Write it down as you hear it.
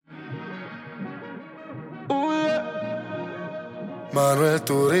Manuel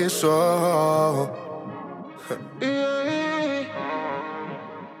Turizo.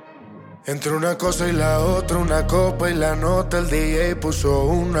 Entre una cosa y la otra, una copa y la nota, el DJ puso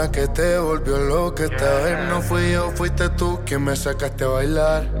una que te volvió loca. Esta vez no fui yo, fuiste tú quien me sacaste a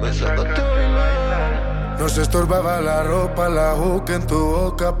bailar. No se estorbaba la ropa, la juca en tu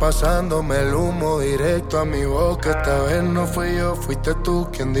boca, pasándome el humo directo a mi boca. Esta vez no fui yo, fuiste tú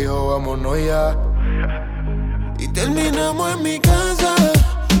quien dijo vámonos ya. Y terminamos en mi casa,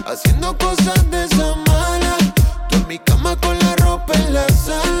 haciendo cosas de esa mala. Tú en mi cama con la ropa en la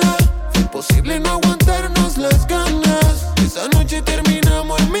sala. Fue imposible no aguantarnos las ganas. Esa noche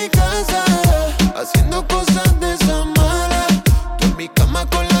terminamos en mi casa, haciendo cosas de esa mala. Tú en mi cama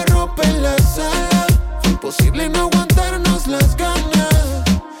con la ropa en la sala. Fue imposible no aguantarnos las ganas.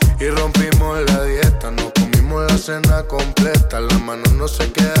 Y rompimos la dieta, no comimos la cena completa. Las manos no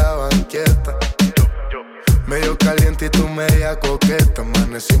se quedaban quietas. Medio caliente y tú media coqueta.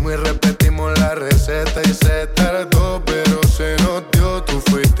 Amanecimos y repetimos la receta. Y se tardó pero se nos dio. Tú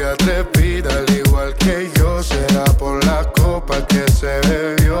fuiste atrevida al igual que yo. Será por la copa que se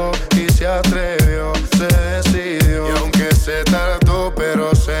bebió y se atrevió, se decidió. Y aunque se tardó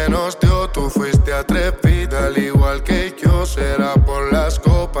pero se nos dio. Tú fuiste atrevida al igual que yo. Será por las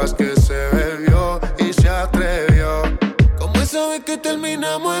copas que se bebió y se atrevió. Como esa vez que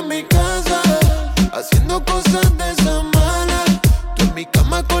terminamos en mi casa, haciendo cosas de esa mala. Tú en mi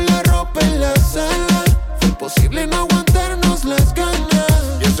cama con la ropa en la sala. Fue imposible no aguantarnos las ganas.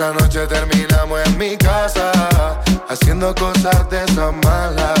 Y esa noche terminamos en mi casa, haciendo cosas de esa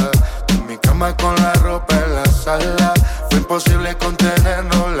mala. Tú en mi cama con la ropa en la sala. Fue imposible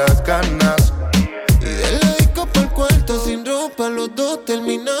contenernos las ganas. Y de la disco pa'l cuarto sin ropa, los dos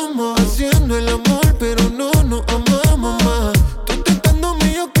terminamos haciendo el amor, pero no nos amamos más. Tú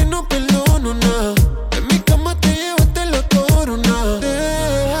intentándome, yo que no perdono nada. En mi cama te llevaste la corona.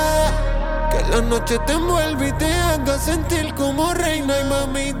 Deja que la noche te envuelva y te haga sentir como reina. Y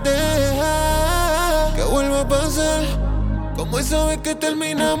mami, deja que vuelva a pasar como esa vez que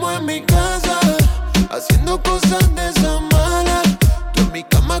terminamos en mi casa, haciendo cosas de esa mala. Tú en mi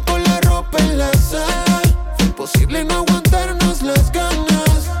cama con la ropa en la sala. Fue imposible no aguantarnos las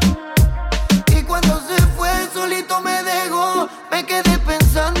ganas. Y cuando se fue solito me dejó. Me quedé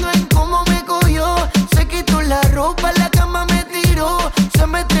pensando en cómo me cogió. Se quitó la ropa, la cama me tiró. Se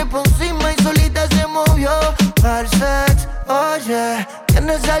me trepó encima y solita se movió. Al sex, oye,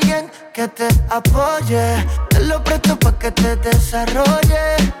 tienes a alguien que te apoye. Te lo presto pa' que te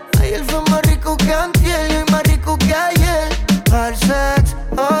desarrolle. Ayer fue más rico que antier y hoy más rico que ayer. Al sex,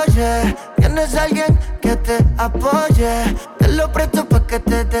 oye, tienes a alguien que te apoye. Te lo presto pa' que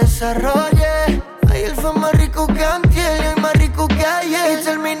te desarrolle. Ayer fue más rico que antier y hoy más rico que ayer. Y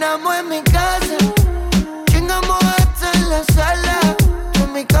terminamos en mi casa, chingamos hasta en la sala.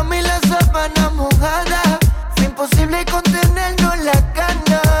 Con mi cama y la sábana mojada. Fue imposible contenernos las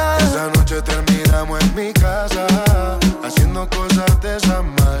ganas. Esa noche terminamos en mi casa, haciendo cosas de esa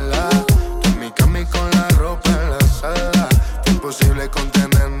mala. Tú en mi cama y con la ropa en la sala. Fue imposible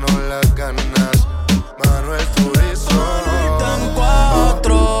contenernos las ganas. Manuel Turizo. En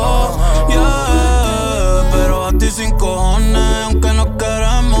cuatro, yeah, pero a ti sin cojones, aunque no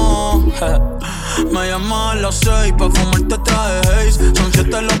queremos. Me llamas a las 6 pa' fumarte traje Haze. Son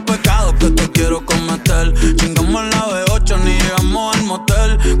 7 los pecados que te quiero cometer. Chingamos a la B8, ni llegamos al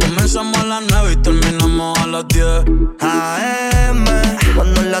motel. Comenzamos a las 9 y terminamos a las 10 AM,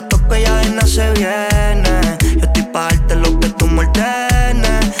 cuando la toco ya de nada se viene. Yo estoy pa' darte lo que tú me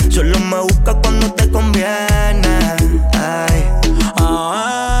ordenes. Solo me buscas cuando te conviene. Ay.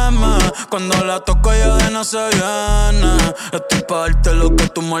 AM, cuando la toco ya de nada se viene. Estoy pa' darte lo que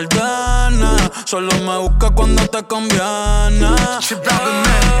tú me ordenes. Solo me buscas cuando te conviene.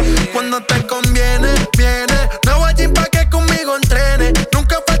 Cuando te conviene, viene. Nuevo gym pa' que conmigo entrene.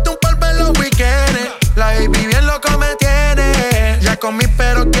 Nunca falta un polvo en los weekends. La baby bien loco me tiene. Ya comí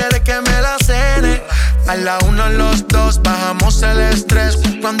pero quiere que me la cene. A la 1, los 2, bajamos el estrés.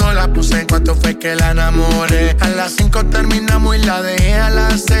 Cuando la puse en cuanto fue que la enamoré. A las 5 terminamos y la dejé a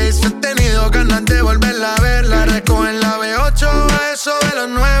las 6. He tenido ganas de volverla a ver. La recojo en la B8 a eso de los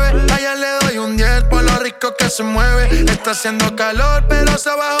 9. Allá le doy un 10 por lo rico que se mueve. Está haciendo calor pero se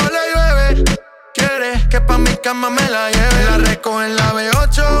abajo le llueve. Quiere que pa' mi cama me la lleve. La recojo en la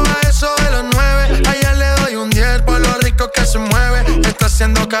B8 a eso de los 9. Allá le doy un 10 por lo rico que se mueve. Está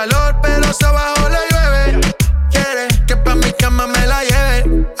haciendo calor pero se abajo le llueve. Quiere que pa' mi cama me la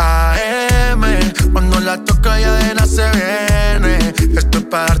lleve. AM, cuando la toco ya de nada se viene. Esto es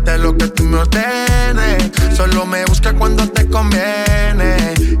pa' darte lo que tú me ordenes. Solo me busca cuando te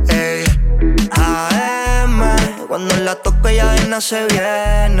conviene. Ey. AM, la toco ella se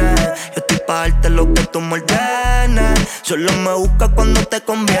viene. Yo estoy pa' darte lo que tú me ordenes. Solo me buscas cuando te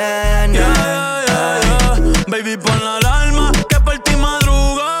conviene. Yeah. Baby, pon la alarma que por ti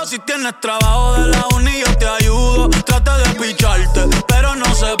madrugo. Si tienes trabajo de la uni yo te ayudo. Traté de picharte, pero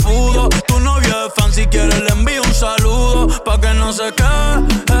no se pudo. Tu novio es fan, si quieres le envío un saludo. Pa' que no se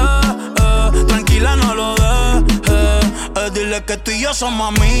quede, tranquila no lo dejes. Dile que tú y yo somos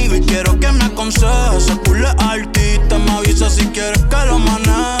amigos y quiero que me aconsejes. Ese culo es artista, me avisa si quieres que lo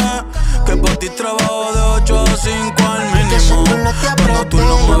maneje. Que por ti trabajo de 8 a 5 al mínimo. Cuando tú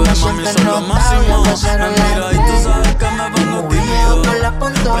lo mueves, mami, son lo máximo. Me mira y tú sabes que me pongo tímido.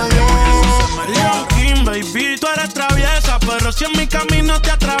 King, baby, tú eres traviesa, pero si en mi camino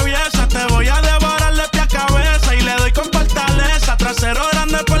te atraviesas, te voy a devorar de pie a cabeza y le doy con fortaleza. Trasero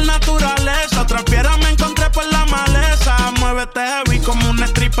grande por naturaleza, otra piedra me encontré por la maleza. Muévete heavy como un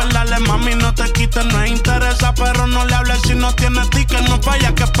stripper, dale mami, no te quites, no interesa, pero no le hables si no tienes ticket. No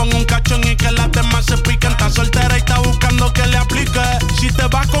falla que ponga un cachón y que las demás se piquen. Está soltera y está buscando que le aplique. Si te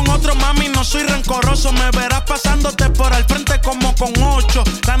vas con otro, mami, no soy rencoroso. Me verás pasándote por el frente como con 8.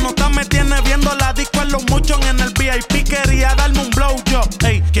 La nota me tiene viendo la disco en los muchos. En el VIP quería darme un blowjob.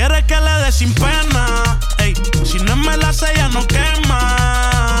 Ey, quiere que le dé sin pena. Ey, si no me la sella no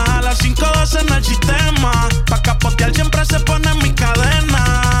quema. A las 5:12 en el sistema. Pa' capotear siempre se pone en mi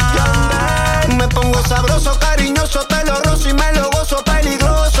cadena. Me pongo sabroso, cariñoso, te lo rozo y me lo gozo.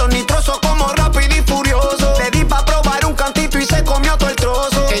 Peligroso, nitroso como rápido y furioso. Le di pa' probar un cantito y se comió todo el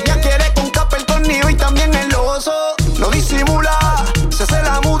trozo. Ella quiere con capa el tornillo y también el oso. No disimula, se hace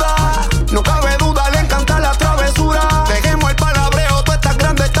la muda. No cabe duda, le encanta la travesura. Dejemos el palabreo, tú estás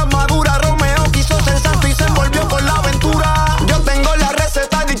grande, estás madura. Romeo quiso ser santo y se envolvió con la aventura. Yo tengo la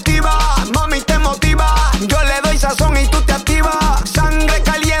receta adictiva, mami te motiva. Yo le doy sazón y tú te activas. Sangre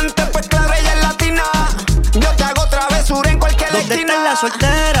caliente, pues clara ella es latina. Yo te hago travesura en cualquier ¿Dónde esquina. está la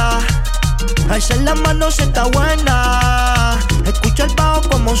soltera? Alza la mano si está buena. Escucha el bajo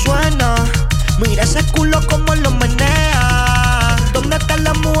como suena. Mira ese culo como lo menea. ¿Dónde están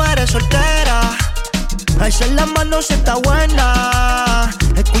las mujeres solteras? Alza la mano si está buena.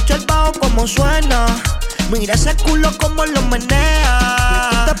 Escucha el bajo como suena. Mira ese culo como lo menea.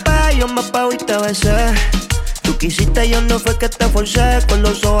 Tú te pegas, yo me pego y te besé. Tú quisiste, yo no fue que te forcé. Con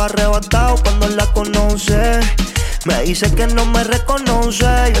los ojos arrebatados cuando la conoce. Me dice que no me reconoce.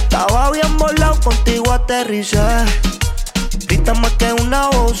 Yo estaba bien volado, contigo aterricé. Grita más que una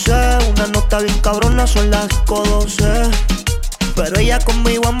voz. Una nota bien cabrona, son las 5:12. Pero ella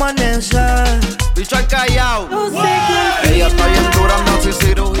conmigo amanece. Bicho al callao. Ella está bien dura, no hace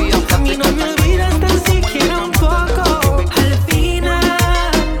cirugía. A mí no me olvidas tan siquiera un poco. Al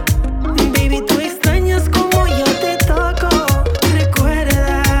final, baby, tú extrañas como yo te toco.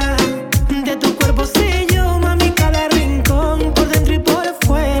 Recuerda, de tu cuerpo sé yo, mami, cada rincón, por dentro y por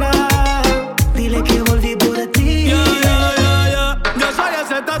fuera. Dile que volví por ti. Yo soy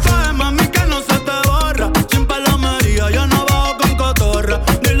ese tatuaje, mami, que no se te borra. Sin palomería, yo no bajo con cotorra.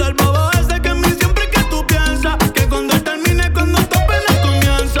 Dile al bobo ese que en mí siempre que tú piensas. Que cuando él termine, cuando tu pena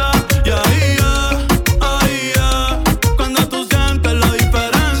comienza. Y ahí cuando tú sientes la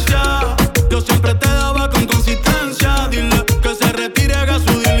diferencia. Yo siempre te daba con consistencia. Dile que se retire, haga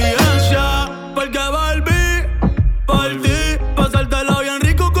su diligencia. Porque volví por ti. Pasártelo bien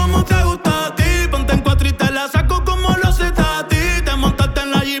rico como te gusta a ti. Ponte en cuatro y te la saco como lo sé a ti. Te montaste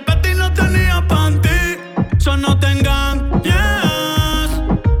en la jipeta y no tenía panty. So no te engañes,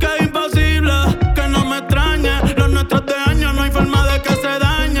 que es imposible que no me extrañe. Los nuestros de años no hay forma de que se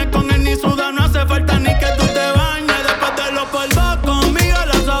dañe. Con él ni suda, no hace falta ni que tú te bañes. Después de los polvos conmigo,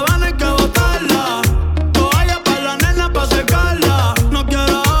 la sabana hay que botarla. Toalla pa' la nena pa' secarla. No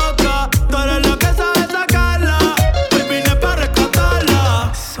quiero otra, tú eres la que sabe sacarla. Hoy vine pa'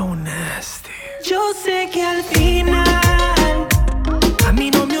 rescatarla. So nasty. Yo sé que al final, a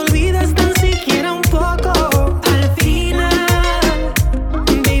mí no me olvidas tan siquiera un poco. Al final,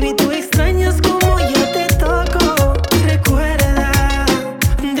 baby, tú extrañas como yo te toco. Recuerda,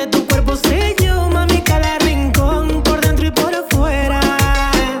 de tu cuerpo sé yo, mami, cada rincón, por dentro y por fuera.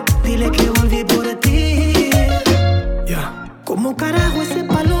 Dile que volví por ti. ¿Cómo carajo ese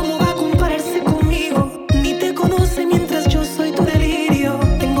palomo va a compararse conmigo? Ni te conoce mientras yo soy tu delirio.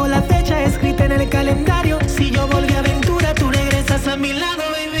 Tengo la fecha escrita en el calendario. Si yo volví a aventura, tú regresas a mi lado,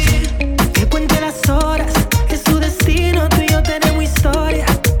 baby. Que cuente las horas, es su destino. Tú y yo tenemos historia.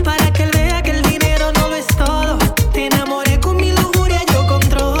 Para que él vea que el dinero no lo es todo. Te enamoré con mi lujuria, yo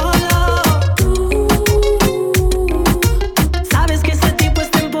controlo. Tú sabes que ese tipo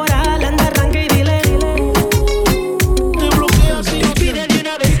es temporal. Anda, arranca y dile. Te bloqueas y no Pide de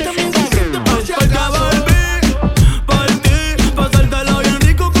una vez,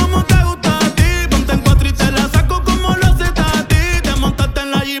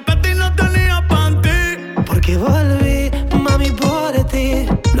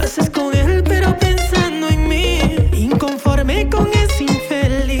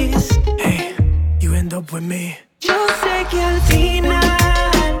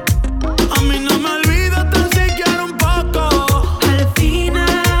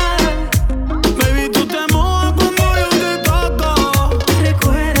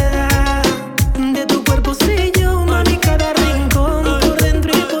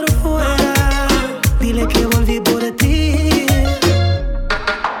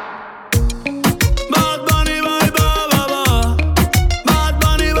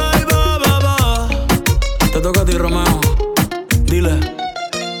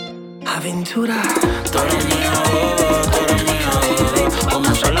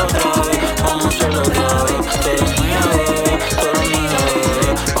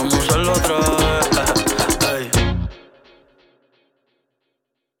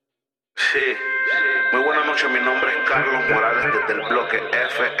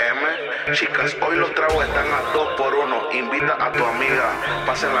 FM. Chicas, hoy los tragos están a 2x1. Invita a tu amiga,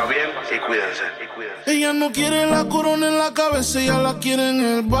 pásenla bien y cuídense. Ella no quiere la corona en la cabeza, ella la quiere en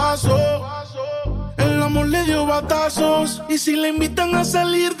el vaso. El amor le dio batazos y si le invitan a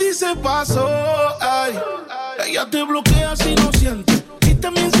salir dice paso. Ay, ella te bloquea si no siente y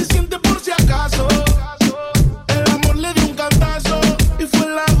también se siente por si acaso. El amor le dio un cantazo y fue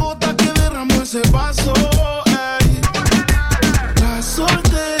la gota que derramó ese vaso. Ay, las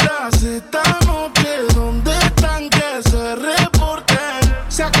solteras esta noche, ¿dónde están? Que se reporten.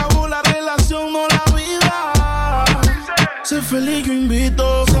 Se acabó la relación, no la vida. Sé feliz, yo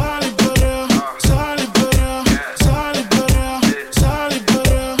invito. Sal y perrea, sal y perrea, sal y perrea, sal y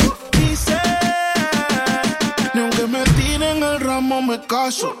perrea. Dice, ni aunque me tiren el ramo me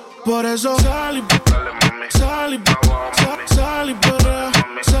caso. Por eso sal y perrea, sal y perrea, sal y perrea,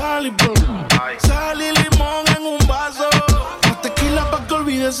 sal y perrea. Sal y limón en un vaso. Más tequila pa' que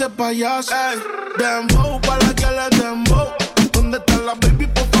olvide ese payaso. Ey, dembow, pa' la que le dembow. ¿Dónde está la baby?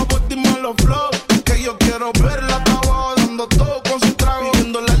 Por favor, dime los flow. Que yo quiero verla, está abajo dando todo con su trago.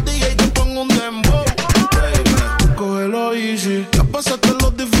 Pidiéndole al DJ que ponga un dembow. Baby, cógelo easy. Ya pasaste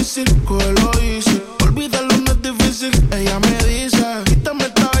lo difícil, cógelo easy. Olvídalo, no es difícil. Ella me dice, quítame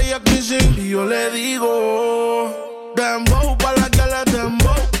esta bella crisis. Y yo le digo, dembow, pa' la que le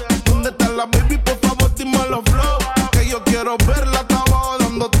dembow. ¿Dónde está la baby? Por favor, dime los flow. Que yo quiero verla, está abajo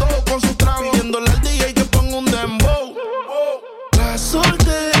dando todo con su trago. Pidiéndole al DJ que ponga un dembow. Las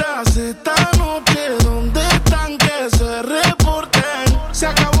solteras esta noche, ¿dónde están? Que se reporten. Se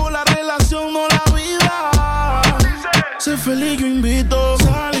acabó la relación, no la vida. Sé feliz, yo invito.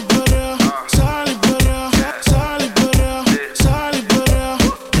 Sal y perrea, sal y perrea, sal y perrea, sal y perrea.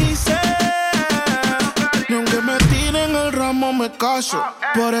 Dice, ni aunque me tiren el ramo me caso.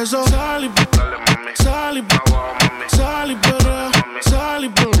 Por eso sal y perrea, sal y perrea, sal y perrea, sal y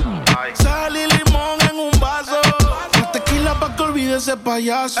perrea. Sal y limón en un vaso. Más tequila pa' que olvide ese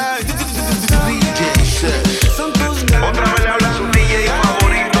payaso. Ey, DJ Set. Son tus ganas. Otra vez le habla su DJ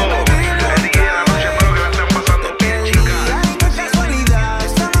favorito. El DJ de la noche, espero que la estén pasando bien, chicas. Ay, qué casualidad,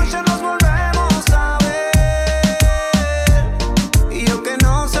 esta noche nos volvemos a ver. Y yo que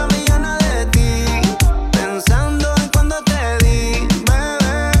no sabía nada de ti, pensando en cuando te di,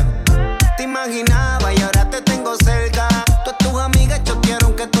 bebé. Te imaginaba y ahora te tengo cerca. Todas tus amigas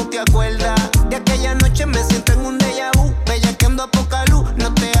chotearon que tú te acuerdas. De aquella noche me siento en un déjà vu. Bellaqueando a poca luz,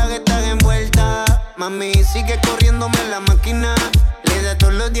 no te hagas estar envuelta. Mami, sigue corriéndome la máquina. Le da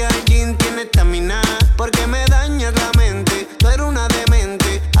todos los días al gym, tiene estamina. Porque me dañas la mente, tú eres una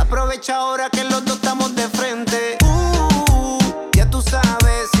demente. Aprovecha ahora que los dos estamos de frente. Ya tú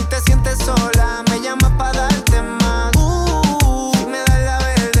sabes, si te sientes sola, me llamas pa' darte más. Si me das la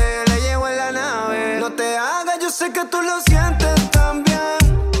verde, le llevo en la nave. No te hagas, yo sé que tú lo sientes también.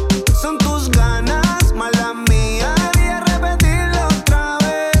 Son tus ganas, mala mía. Debía repetirlo otra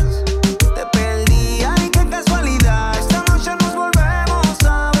vez. Te perdí, ay, qué casualidad. Esta noche nos volvemos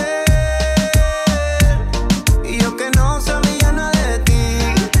a ver. Y yo que no sabía nada de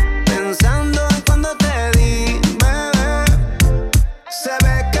ti, pensando en cuando te di, bebé. Se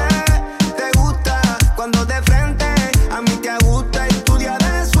ve que te gusta cuando de frente a mí te gusta y tu día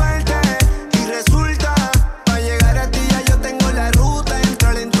de suerte. Y resulta, pa' llegar a ti ya yo tengo la ruta.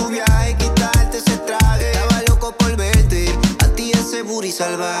 Entrar en tu viaje y quitarte ese traje. Estaba loco por verte, a ti ese booty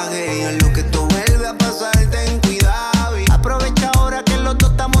salvaje. Y en lo que tú vuelve a pasar, ten cuidado. Y aprovecha ahora que los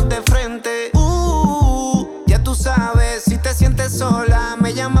dos estamos de frente. Ya tú sabes, si te sientes sola,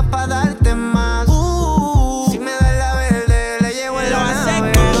 me llamas pa' darte más. Si me das la verde, le llevo en la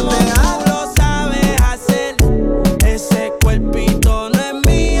nave. No te hagas, lo sabes hacer. Ese cuerpito no es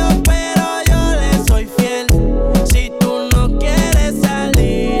mío, pero yo le soy fiel. Si tú no quieres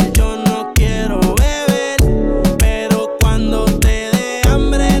salir, yo no quiero beber. Pero cuando te dé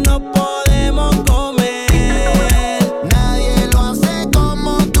hambre no podemos comer. Nadie lo hace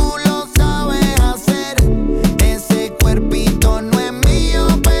como tú lo sabes hacer. Ese cuerpito no es mío,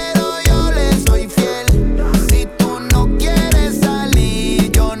 pero yo le soy fiel. Si tú no quieres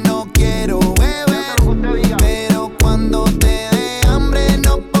salir, yo no quiero beber. Pero cuando te dé hambre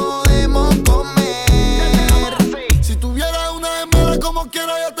no podemos comer. Si tuviera una hembra como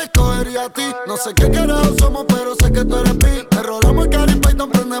quiera, yo te escogería a ti. No sé qué carajo somos, pero sé que tú eres pi. Te rolamos el Cari Python,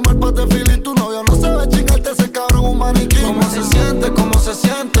 prendemos el pate fili. Tu novio no sabe chingarte, ese cabrón un maniquí. ¿Cómo se siente? ¿Cómo se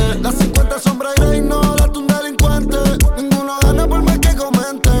siente? Las 50 sombras y rey, no, date un delincuente. Ninguno gana por más que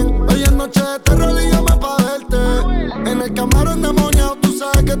comenten. Hoy es noche de terror y llama pa' verte. En el camarón demoniado, tú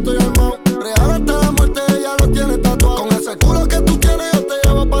sabes que estoy armado. Real hasta la muerte, ella lo tiene tatuado. Con ese culo que tú tienes, yo te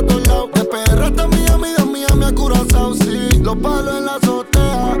llevo pa' todos lados. De PR hasta Miami, de Miami a Curazao, sí. Los palos en la azotea.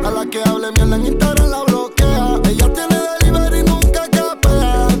 A la que hable mierda en Instagram la bloquea. Ella tiene delivery y nunca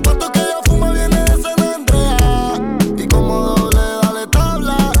capea. El pato que ella fuma viene de San Andrea. Y como doble dale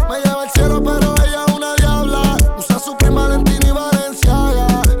tabla. Me lleva al cielo pero ella es una diabla. Usa su prima Valentina y Valenciaga.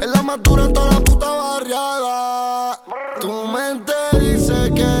 Es la más dura en toda la puta barriada. Tu mente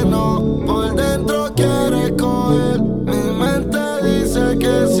dice que no, por dentro quieres coger. Mi mente dice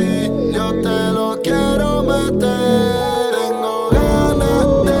que sí, yo te lo quiero meter. Tengo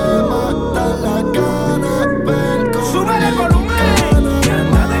ganas de matar las ganas, ver cómo ¡súbele el volumen! Que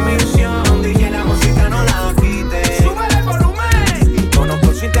anda de misión, dije la música no la quite. ¡Súbele el volumen!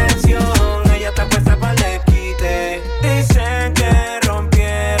 Conozco su intención, ella está puesta para el quite. Dicen que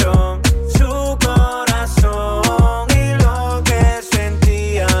rompieron su corazón y lo que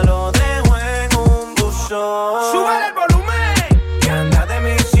sentía lo dejó en un buzón. ¡Súbele el volumen! Que anda de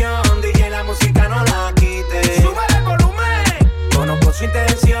misión, dije la música no la quite. ¡Súbele el volumen! Conozco su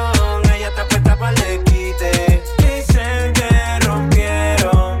intención, ella está puesta para el quite. Dicen que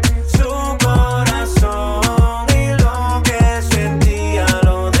rompieron su corazón y lo que sentía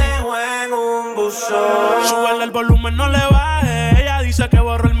lo dejó en un buzón. Súbele el volumen, no le baje. Ella dice que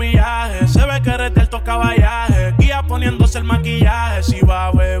borró el millaje. Se ve que eres del tocaballaje. Guía poniéndose el maquillaje. Si va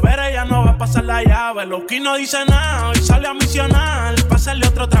a beber, ella no va a pasar la llave. Loki no dice nada, hoy sale a misionar. Pásale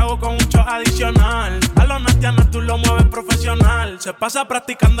otro trago con un shot adicional. A los nastianas tú lo mueves profesional. Se pasa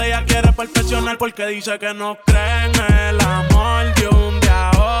practicando, ella quiere perfeccionar. Porque dice que no cree en el amor. De un día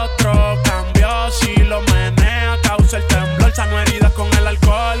a otro cambió. Si lo menea, causa el temblor. Sano heridas con el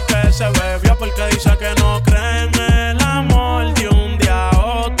alcohol que se bebió. Porque dice que no cree en el amor. De un día a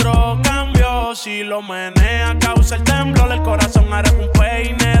otro cambió. Si lo menea, causa el temblor. El corazón hará un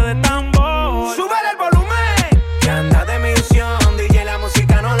peine de tambor. ¡Súbele el volumen! Que anda de misión, DJ la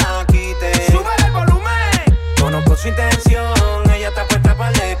música no la quite. ¡Súbele el volumen! Conozco su intención, ella está puesta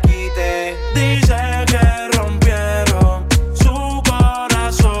para el quite. Dice que rompieron su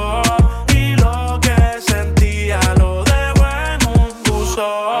corazón y lo que sentía lo dejó en un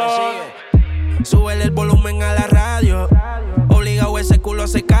buzón. Súbele el volumen a la radio. Obligado ese culo a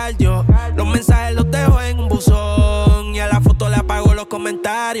secar yo. Los mensajes los dejo en un buzón y a la foto le apago los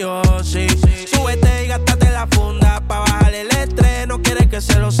comentarios. Sí. Súbete y gástate la funda pa' bajarle el estrés. No quiere que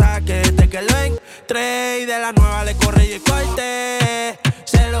se lo saque desde que lo entré. Y de la nueva le corre y el corte.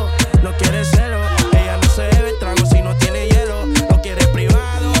 Celo, no quiere celo. Ella no se bebe el trago si no tiene hielo. Lo quiere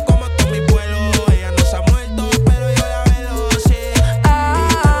privado como con mi vuelo. Ella no se ha muerto pero yo la veo, sí.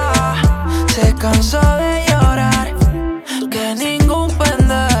 Se cansó de llorar, que ningún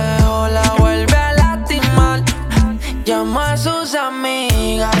pendejo la vuelve a lastimar. Llama a sus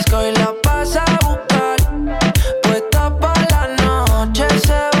amigas que hoy la pasa a buscar. Puesta pa' la noche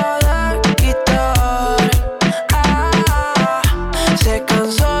se va a desquitar. Se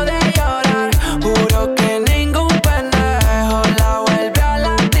cansó de llorar, juro que ningún pendejo la vuelve a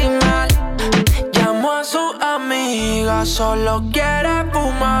lastimar. Llamó a sus amigas, solo quiere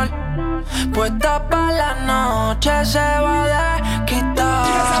fumar. Puesta pa' la noche se va a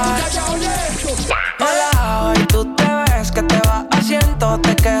desquitar. Hola, hoy tú te ves que te va haciendo,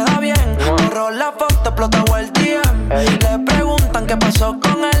 te queda bien. Borró la foto, explotó el DM. Le preguntan qué pasó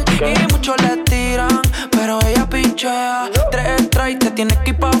con él y muchos le tiran, pero ella pichea. 3 strikes, te tienes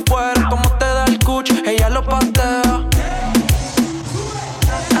que ir pa' afuera. Como te da el cuch, ella lo patea.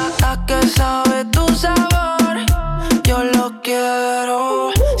 ¿A qué sabe tu sabor? Yo lo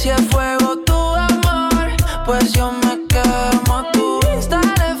quiero. Si es fuego tu amor, pues yo me quemo. A tu Insta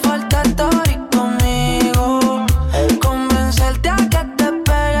le falta estar conmigo. Convencerte a que te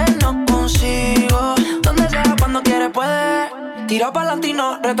pegues no consigo. Donde sea, cuando quiere puede. Tira pa'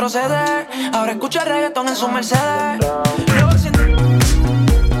 latino, retroceder. Ahora escucha reggaetón en su Mercedes. Luego siente...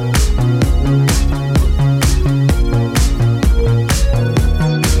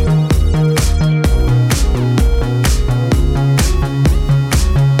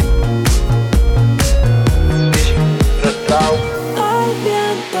 El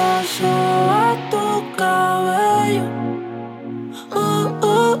viento soba tu cabello.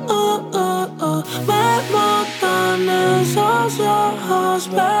 Me botan esos ojos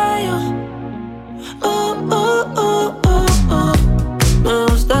bellos. Me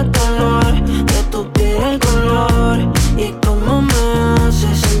gusta el color de tu piel, el color y cómo me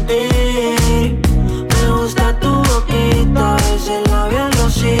hace sentir. Me gusta tu boquita, ese labial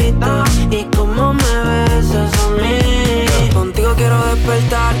rosita y cómo me besas a mí. Contigo quiero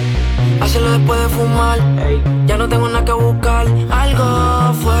despertar, hacerlo después de fumar. Ya no tengo nada que buscar,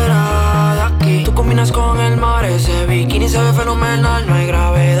 algo fuera de aquí. Tú combinas con el mar, ese bikini se ve fenomenal. No hay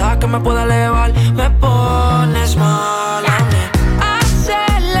gravedad que me pueda elevar, me pones mal a mí.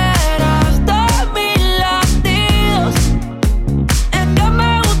 Acelera.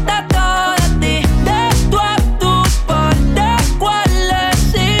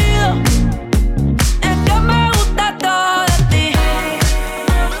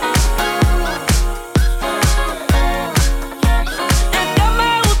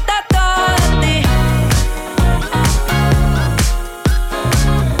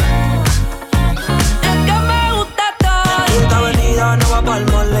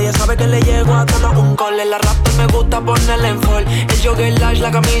 mole. Ella sabe que le llego a todos un cole. La rap me gusta ponerle en fall. El jogger large,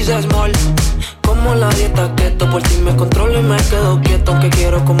 la camisa small. Como la dieta keto, por ti me controlo y me quedo quieto. Que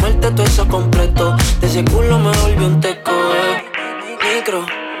quiero comerte todo eso completo. De ese culo me volvió un teco, Micro,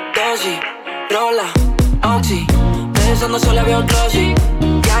 dosis, rola, oxi. Pensando solo veo glossy.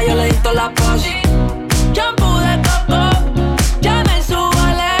 Ya yo le di toda la posi. Shampoo de coco, ya me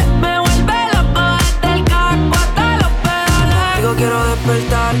subale. Me vuelve loco desde el casco hasta los pedales. Digo quiero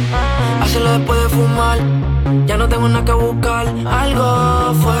despertar, hacerlo después de fumar. Ya no tengo nada que buscar,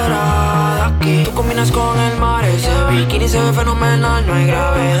 algo fuera de aquí. Tú combinas con el mar, ese bikini se ve fenomenal. No hay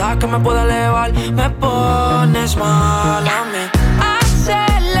gravedad que me pueda elevar. Me pones mal a mí.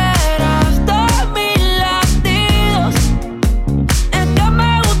 Aceleras todos mis latidos. Es que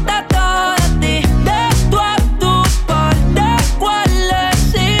me gusta todo de ti. De tú a tu parte, ¿cuál he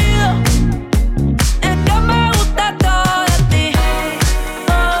sido? Es que me gusta todo de ti.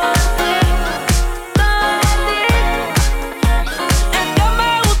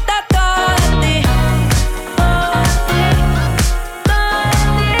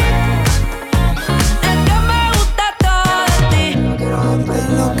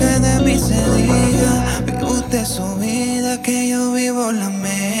 Su vida, que yo vivo la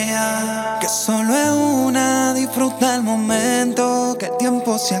mía. Que solo es una, disfruta el momento. Que el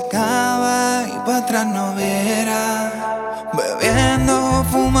tiempo se acaba y para atrás no verá. Bebiendo,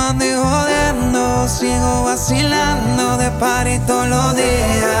 fumando y jodiendo. Sigo vacilando de party todos los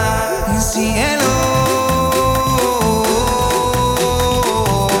días. Y síguelo.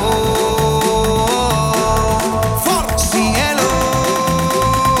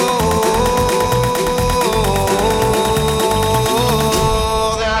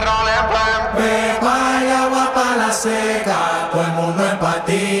 Seca, todo el mundo en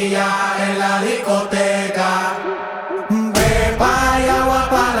patilla en la discoteca. Pepa y agua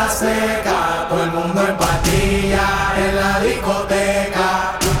para la seca, todo el mundo en patilla en la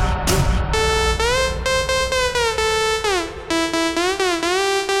discoteca.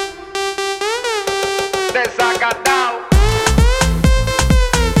 Desacatao.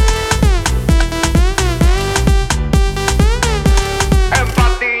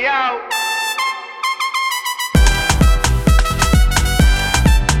 Empatillao.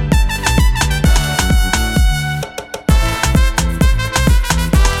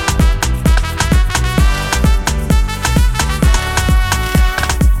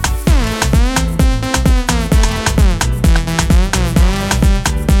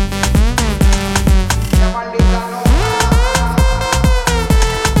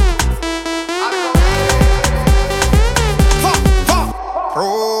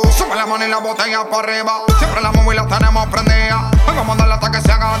 La botella para arriba, siempre la móvil la tenemos prendida. Hoy vamos a darle hasta que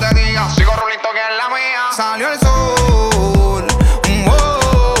se haga de día. Sigo rulito que es la mía. Salió el sol, un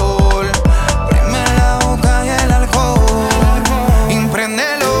gol. Prime la boca y el alcohol.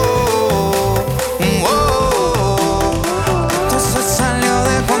 Impréndelo, un gol. Esto se salió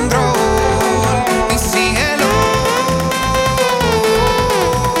de control. Y síguelo.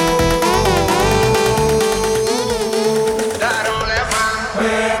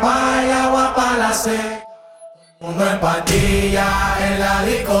 Mundo en patilla en la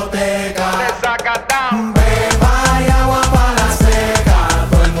discoteca. Desacatao. Beba y agua para la seca.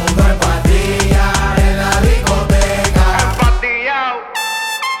 Todo el mundo en patilla en la discoteca. Empatillao.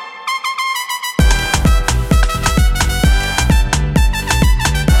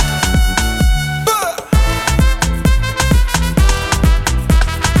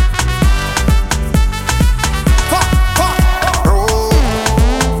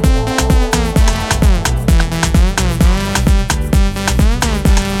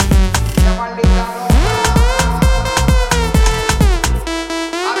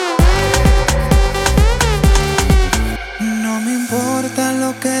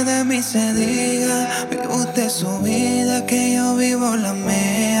 Se diga, vive usted su vida, que yo vivo la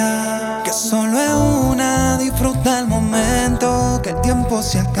mía. Que solo es una, disfruta el momento. Que el tiempo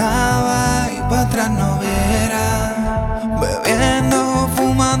se acaba y para atrás no verá. Bebiendo,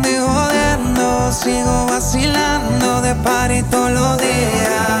 fumando y jodiendo. Sigo vacilando de party todos los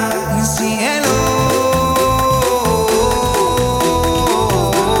días. Y síguelo.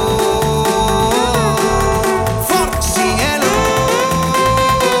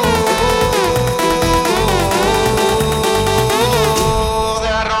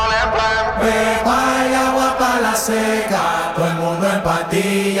 Seca, todo el mundo en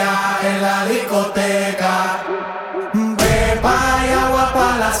patilla en la discoteca. Pepa y agua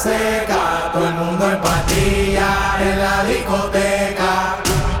para la seca, todo el mundo en patilla en la discoteca.